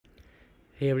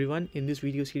Hey everyone, in this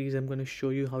video series I'm going to show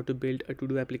you how to build a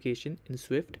to-do application in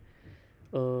Swift.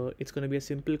 It's going to be a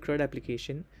simple CRUD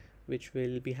application which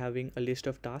will be having a list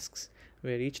of tasks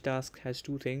where each task has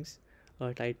two things,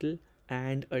 a title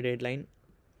and a deadline.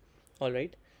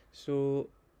 Alright, so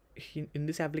in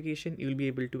this application you'll be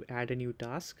able to add a new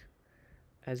task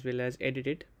as well as edit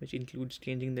it, which includes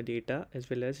changing the data as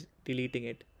well as deleting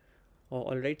it.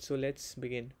 Alright, so let's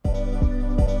begin.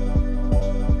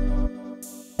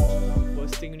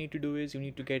 First thing you need to do is you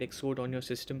need to get Xcode on your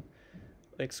system.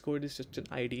 Xcode is just an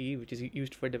IDE which is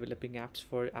used for developing apps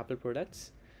for Apple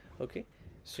products. Okay,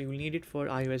 so you'll need it for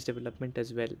iOS development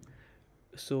as well.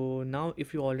 So now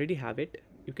if you already have it,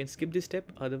 you can skip this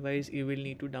step, otherwise you will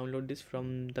need to download this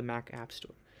from the Mac App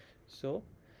Store. So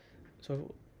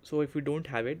if you don't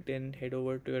have it, then head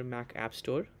over to your Mac App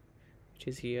Store, which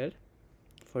is here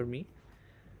for me.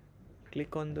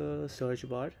 Click on the search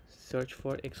bar, search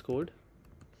for Xcode,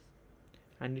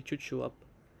 and it should show up.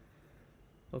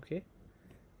 Okay,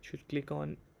 should click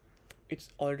on, it's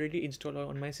already installed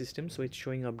on my system, so it's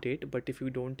showing update, but if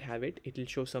you don't have it, it will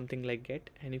show something like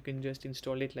get, and you can just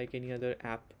install it like any other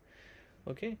app.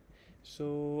 Okay,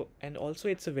 so and also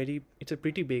it's a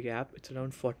pretty big app. It's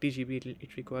around 40 GB.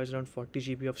 It requires around 40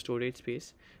 GB of storage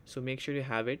space, so make sure you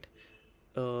have it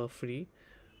free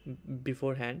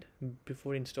beforehand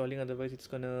before installing, otherwise it's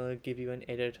gonna give you an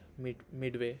error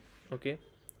midway. Okay,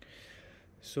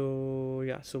 so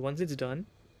yeah, so once it's done,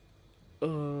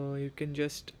 you can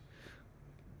just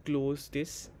close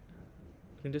this.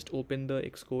 You can just open the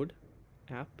Xcode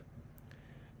app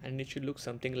and it should look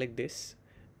something like this.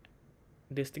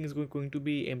 This thing is going to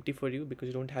be empty for you because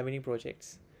you don't have any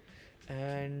projects.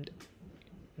 And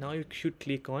now you should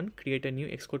click on create a new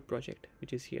Xcode project,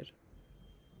 which is here.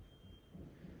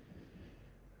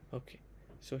 Okay,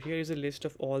 so here is a list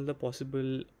of all the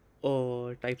possible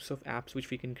types of apps which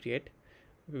we can create.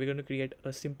 We're going to create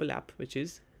a simple app, which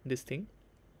is this thing.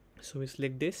 So we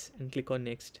select this and click on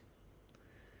next.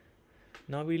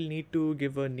 Now we'll need to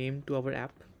give a name to our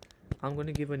app. I'm going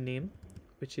to give a name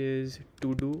which is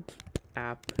Todo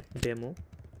app demo,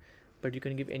 but you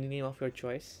can give any name of your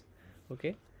choice.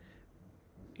 Okay,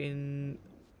 in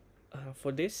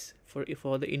for the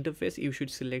interface you should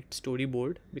select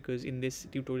storyboard, because in this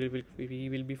tutorial we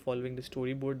will be following the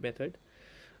storyboard method,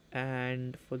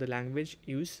 and for the language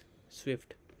use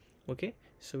Swift. Okay,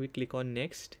 so we click on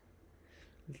next.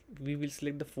 We will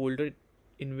select the folder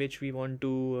in which we want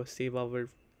to save our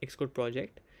Xcode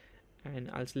project, and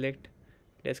I'll select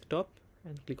desktop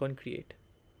and click on create.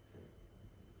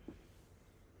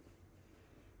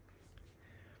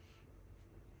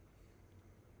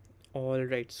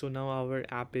 Alright, so now our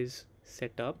app is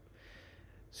set up.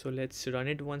 So let's run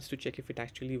it once to check if it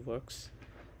actually works.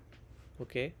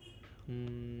 Okay,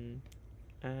 and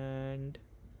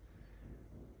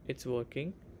it's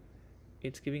working.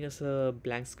 It's giving us a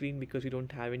blank screen because we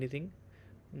don't have anything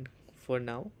for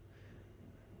now.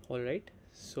 Alright,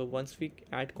 so once we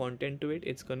add content to it,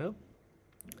 it's gonna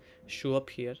show up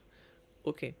here.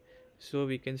 Okay, so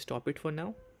we can stop it for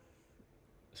now,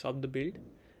 stop the build,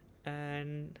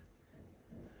 and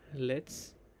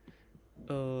let's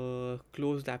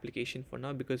close the application for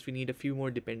now because we need a few more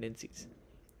dependencies.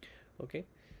 Okay,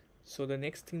 so the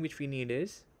next thing which we need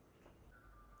is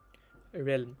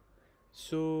Realm.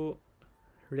 So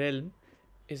Realm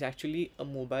is actually a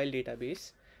mobile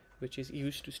database which is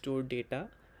used to store data,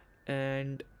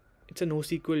 and it's a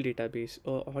NoSQL database.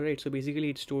 Alright, so basically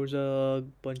it stores a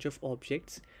bunch of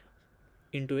objects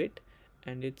into it,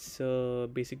 and it's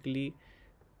basically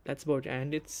that's about it.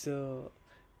 And it's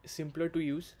simpler to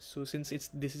use. So since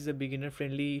this is a beginner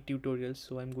friendly tutorial,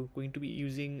 so I'm going to be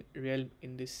using Realm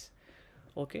in this.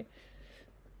 Okay,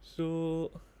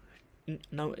 so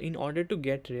now in order to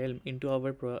get Realm into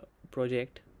our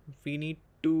project, we need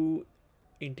to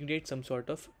integrate some sort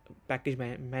of package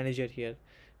manager here.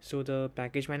 So the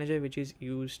package manager which is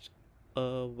used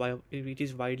which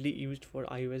is widely used for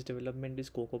iOS development is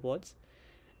Cocoapods.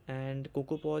 And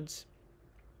Cocoapods,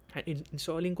 and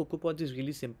installing Cocoapods is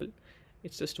really simple.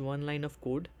 It's just one line of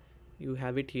code. You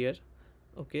have it here.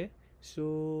 Okay,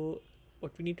 so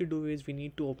what we need to do is we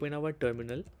need to open our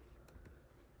terminal,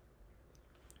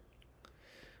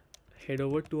 head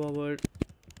over to our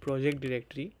project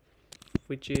directory,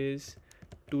 which is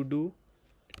Todo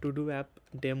app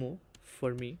demo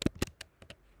for me,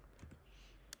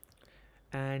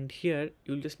 and here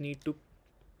you'll just need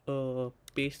to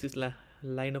paste this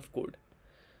line of code.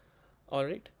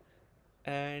 Alright,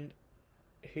 and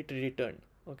hit return.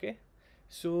 Okay,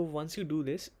 so once you do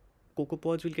this,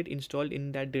 Cocoapods will get installed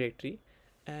in that directory,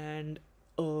 and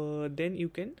then you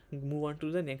can move on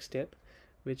to the next step,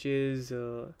 which is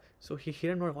so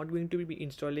here I'm not going to be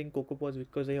installing Cocoapods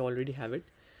because I already have it.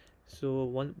 So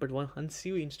once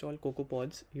you install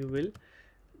Cocoapods, you will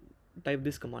type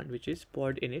this command, which is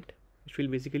pod init, which will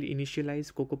basically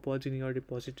initialize Cocoapods in your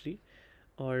repository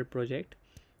or project.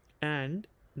 And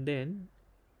then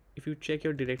if you check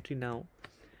your directory now,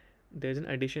 there's an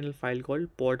additional file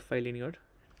called pod file in your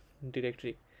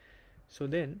directory. So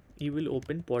then you will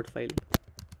open pod file.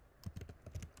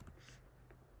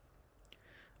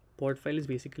 Pod file is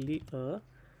basically a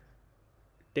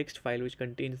text file which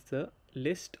contains the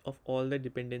list of all the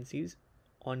dependencies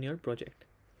on your project.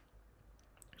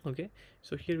 Okay,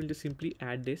 so here we'll just simply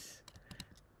add this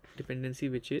dependency,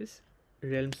 which is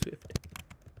Realm Swift,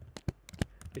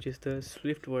 which is the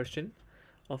Swift version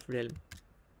of Realm.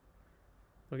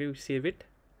 Okay, we save it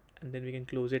and then we can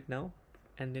close it now,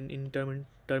 and then in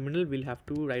terminal we'll have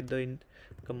to write the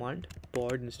command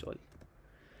pod install.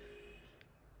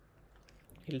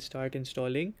 It'll start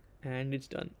installing and it's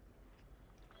done.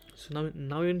 So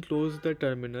now you can close the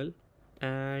terminal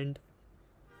and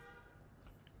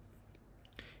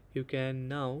you can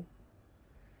now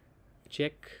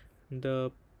check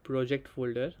the project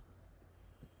folder,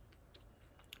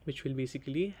 which will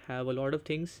basically have a lot of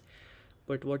things,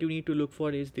 but what you need to look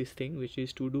for is this thing, which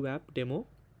is todoapp demo.exe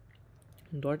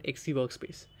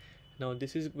workspace. Now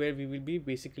this is where we will be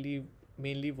basically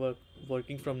mainly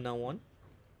working from now on.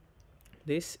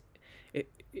 This it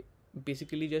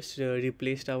basically just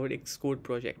replaced our Xcode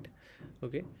project.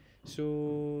 Okay,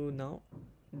 so now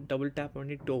double tap on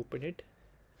it to open it.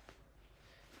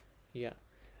 Yeah,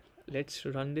 let's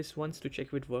run this once to check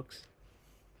if it works.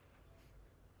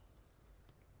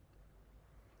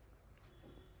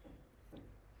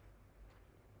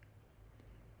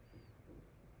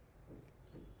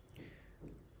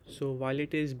 So while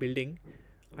it is building,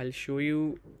 I'll show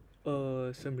you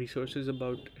some resources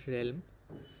about Realm.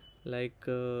 Like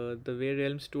the way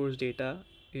Realm stores data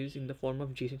is in the form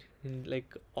of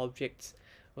like objects.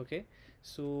 Okay,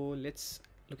 so let's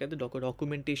look at the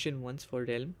documentation once for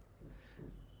Realm.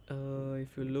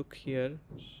 If you look here,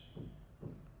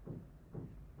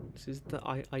 this is the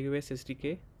iOS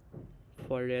SDK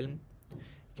for Realm.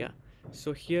 Yeah,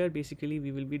 so here basically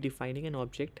we will be defining an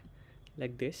object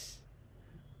like this.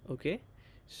 Okay,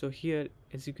 so here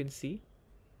as you can see,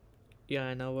 yeah,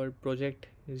 and our project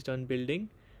is done building,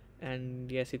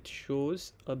 and yes, it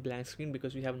shows a blank screen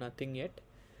because we have nothing yet.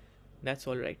 That's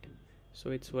all right, so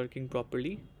it's working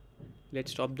properly.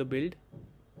 Let's stop the build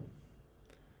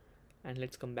and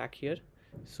let's come back here.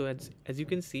 So as you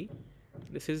can see,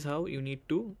 this is how you need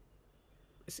to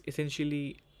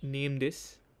essentially name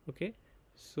this. Okay,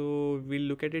 so we'll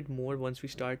look at it more once we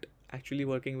start actually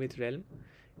working with Realm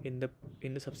in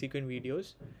the subsequent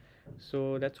videos.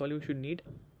 So that's all you should need.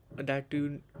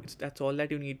 That's all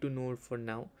that you need to know for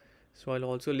now. So I'll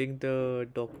also link I'll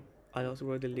also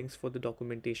provide the links for the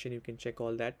documentation. You can check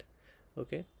all that.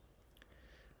 Okay,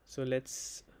 so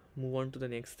let's move on to the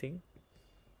next thing.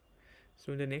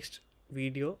 So in the next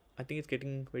video, I think it's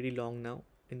getting very long now.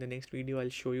 In the next video, I'll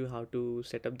show you how to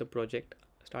set up the project,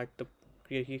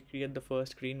 create the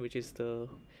first screen, which is the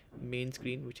main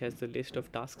screen, which has the list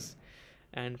of tasks,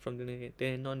 and from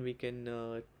then on we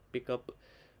can pick up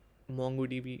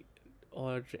MongoDB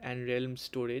and Realm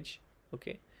storage.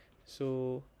 Okay,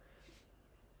 so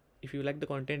if you like the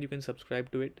content, you can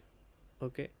subscribe to it.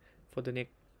 Okay, for the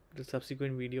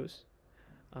subsequent videos.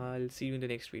 I'll see you in the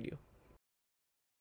next video.